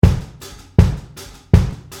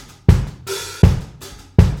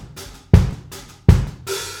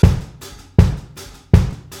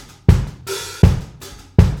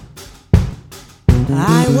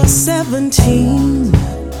was 17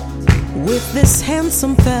 with this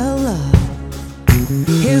handsome fella.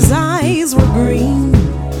 His eyes were green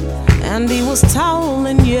and he was tall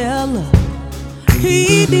and yellow.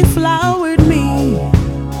 He deflowered me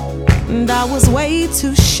and I was way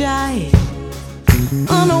too shy,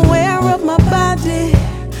 unaware of my body.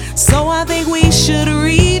 So I think we should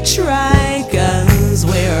retry, 'cause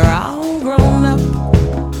we're all grown up,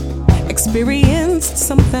 experienced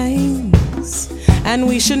some things, and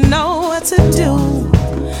we should know what to do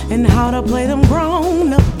and how to play them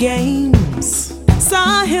grown-up games.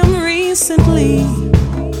 Saw him recently,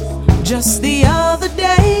 just the other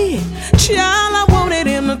day. Child, I wanted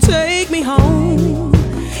him to take me home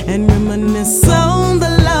and reminisce on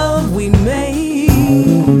the love we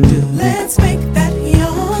made. Let's make that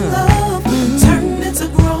young love turn into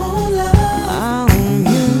grown love.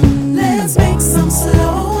 Let's make some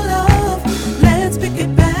slow love. Let's pick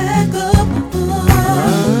it back up.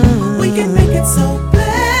 We can make it so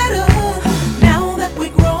better now that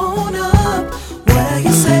we're grown up. What do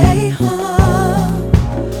you say, huh?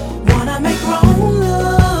 Wanna make grown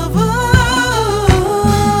love?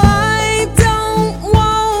 I don't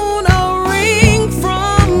want a ring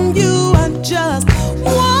from you. I just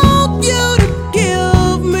want you to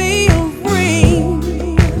give me a ring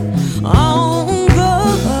on the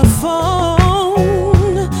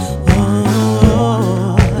phone.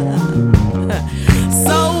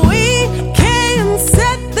 So we can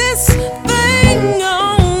set this thing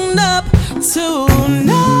on up tonight.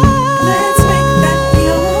 Let's make that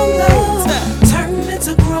young love turn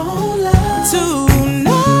into grown love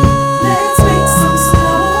tonight. Let's make some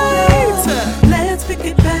slow love. Let's pick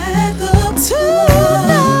it back up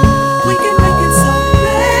tonight. We can make it so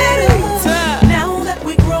better now that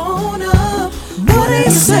we're grown up. What do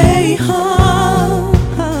you say, huh?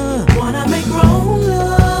 Wanna make grown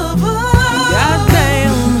love?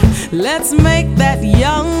 Goddamn, let's make that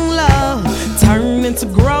young love turn into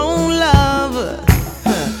grown love.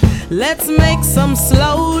 Let's make some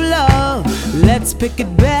slow love. Let's pick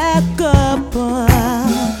it back up.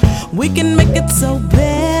 We can make it so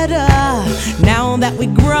better now that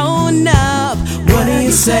we're grown up. What do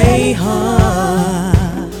you say, huh?